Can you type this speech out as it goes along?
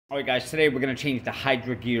Alright guys, today we're going to change the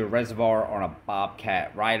Hydra gear reservoir on a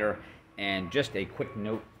Bobcat rider. And just a quick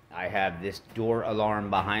note, I have this door alarm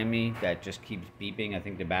behind me that just keeps beeping. I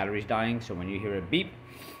think the battery's dying, so when you hear it beep,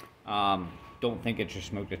 don't think it's your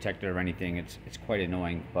smoke detector or anything. It's quite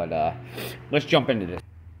annoying, but let's jump into this.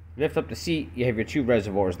 Lift up the seat, you have your two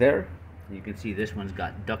reservoirs there. You can see this one's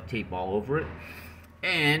got duct tape all over it.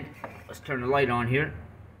 And let's turn the light on here.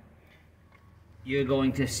 You're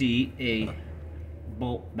going to see a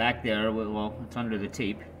bolt back there. Well, it's under the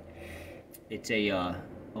tape. It's a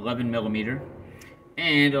 11 millimeter,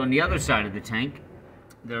 and on the other side of the tank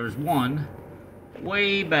there's one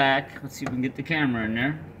way back. Let's see if we can get the camera in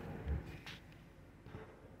there.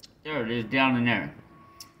 There it is, down in there.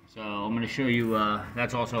 So I'm going to show you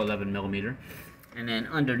that's also 11 millimeter, and then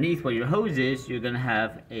underneath where your hose is, you're going to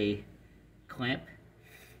have a clamp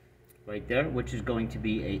right there, which is going to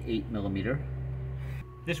be a 8 millimeter.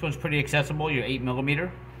 This one's pretty accessible, your 8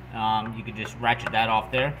 millimeter. You could just ratchet that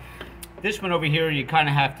off there. This one over here, you kind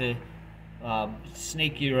of have to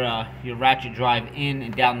snake your ratchet drive in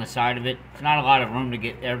and down the side of it. It's not a lot of room to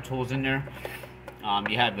get air tools in there.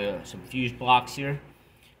 You have some fuse blocks here,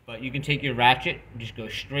 but you can take your ratchet, just go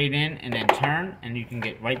straight in and then turn, and you can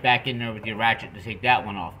get right back in there with your ratchet to take that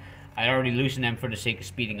one off. I already loosened them for the sake of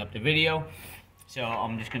speeding up the video, so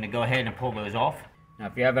I'm just going to go ahead and pull those off. Now,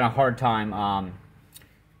 if you're having a hard time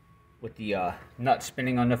with the nut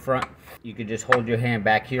spinning on the front, you can just hold your hand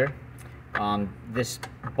back here. This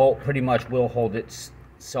bolt pretty much will hold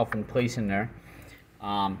itself in place in there.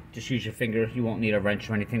 Just use your finger. You won't need a wrench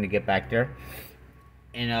or anything to get back there,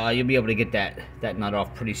 and you'll be able to get that nut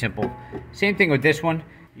off pretty simple. Same thing with this one.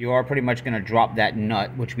 You are pretty much going to drop that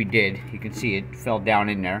nut, which we did. You can see it fell down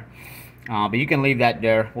in there, but you can leave that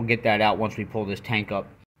there. We'll get that out once we pull this tank up.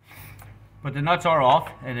 But the nuts are off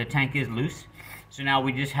and the tank is loose. So now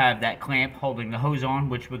we just have that clamp holding the hose on,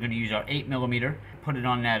 which we're going to use our 8 millimeter. Put it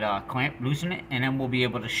on that clamp, loosen it, and then we'll be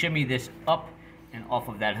able to shimmy this up and off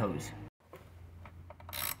of that hose.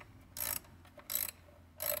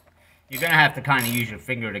 You're going to have to kind of use your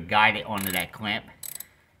finger to guide it onto that clamp,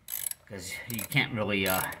 because you can't really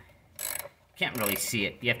see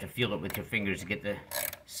it. You have to feel it with your fingers to get the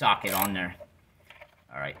socket on there.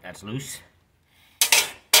 All right, that's loose.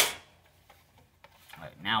 All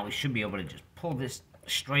right, now we should be able to just pull this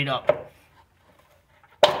straight up.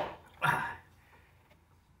 There's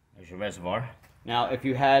your reservoir. Now, if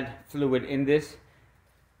you had fluid in this,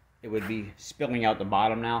 it would be spilling out the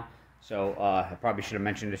bottom now. So I probably should have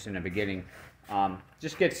mentioned this in the beginning.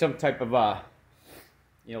 Just get some type of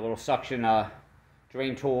little suction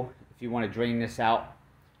drain tool if you want to drain this out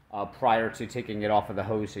prior to taking it off of the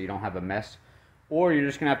hose, so you don't have a mess. Or you're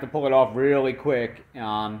just gonna have to pull it off really quick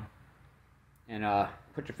and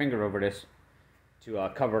put your finger over this to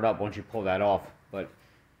cover it up once you pull that off. But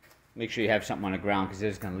make sure you have something on the ground, because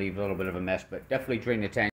it's going to leave a little bit of a mess, but definitely drain the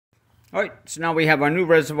tank. Alright, so now we have our new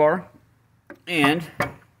reservoir, and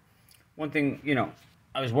one thing,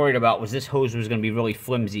 I was worried about was this hose was going to be really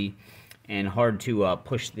flimsy and hard to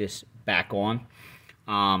push this back on,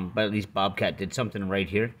 but at least Bobcat did something right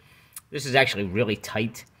here. This is actually really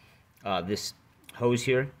tight, this hose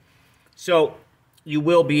here, so you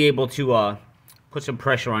will be able to put some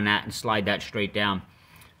pressure on that and slide that straight down.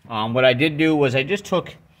 What I did do was I just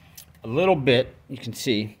took a little bit, you can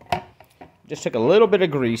see, just took a little bit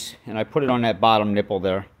of grease and I put it on that bottom nipple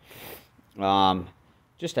there,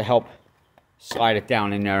 just to help slide it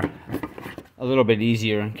down in there a little bit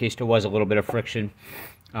easier in case there was a little bit of friction.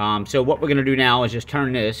 So what we're going to do now is just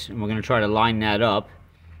turn this, and we're going to try to line that up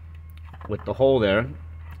with the hole there,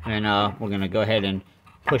 and we're going to go ahead and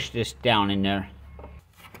push this down in there.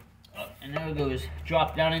 And there it goes,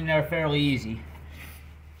 drop down in there fairly easy.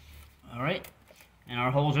 Alright, and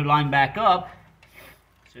our holes are lined back up,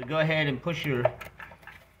 so go ahead and push your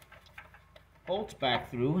bolts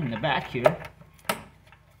back through in the back here,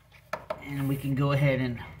 and we can go ahead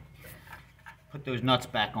and put those nuts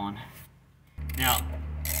back on. Now,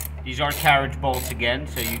 these are carriage bolts again,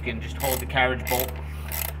 so you can just hold the carriage bolt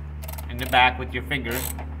in the back with your finger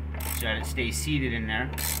so that it stays seated in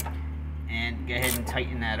there, and go ahead and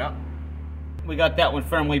tighten that up. We got that one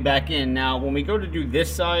firmly back in. Now, when we go to do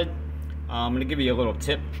this side, I'm going to give you a little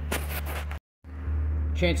tip.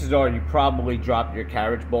 Chances are you probably dropped your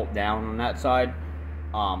carriage bolt down on that side.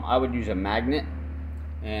 I would use a magnet,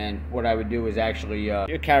 and what I would do is actually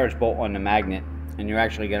your carriage bolt on the magnet, and you're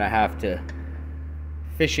actually going to have to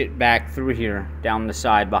fish it back through here down the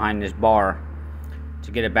side behind this bar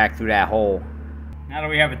to get it back through that hole. Now that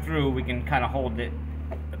we have it through, we can kind of hold it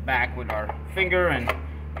back with our finger and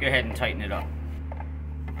go ahead and tighten it up.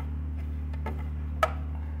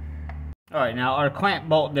 Alright, now our clamp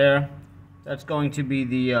bolt there, that's going to be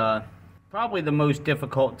the probably the most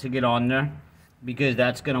difficult to get on there, because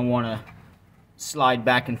that's going to want to slide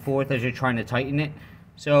back and forth as you're trying to tighten it.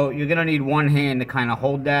 So you're going to need one hand to kind of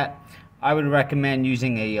hold that. I would recommend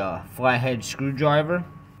using a flathead screwdriver,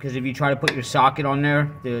 because if you try to put your socket on there,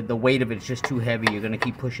 the weight of it's just too heavy. You're going to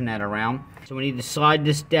keep pushing that around. So we need to slide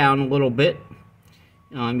this down a little bit.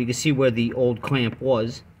 You can see where the old clamp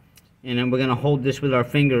was. And then we're going to hold this with our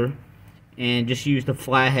finger and just use the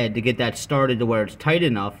flathead to get that started to where it's tight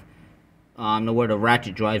enough to where the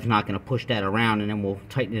ratchet drive's not going to push that around, and then we'll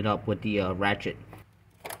tighten it up with the ratchet.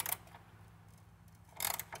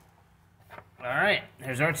 Alright,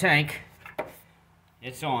 there's our tank.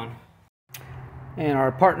 It's on. And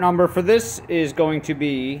our part number for this is going to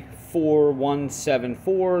be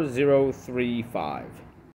 4174035.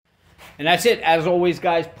 And that's it. As always,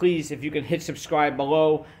 guys, please, if you can hit subscribe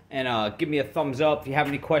below and give me a thumbs up. If you have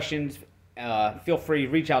any questions, feel free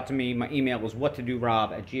to reach out to me. My email is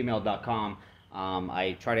whattodorob@gmail.com.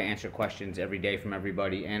 I try to answer questions every day from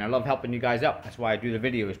everybody, and I love helping you guys out. That's why I do the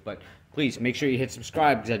videos. But please make sure you hit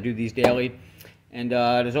subscribe, because I do these daily. And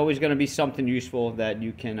there's always going to be something useful that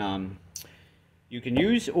you can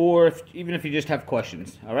use, or even if you just have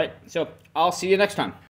questions. All right, so I'll see you next time.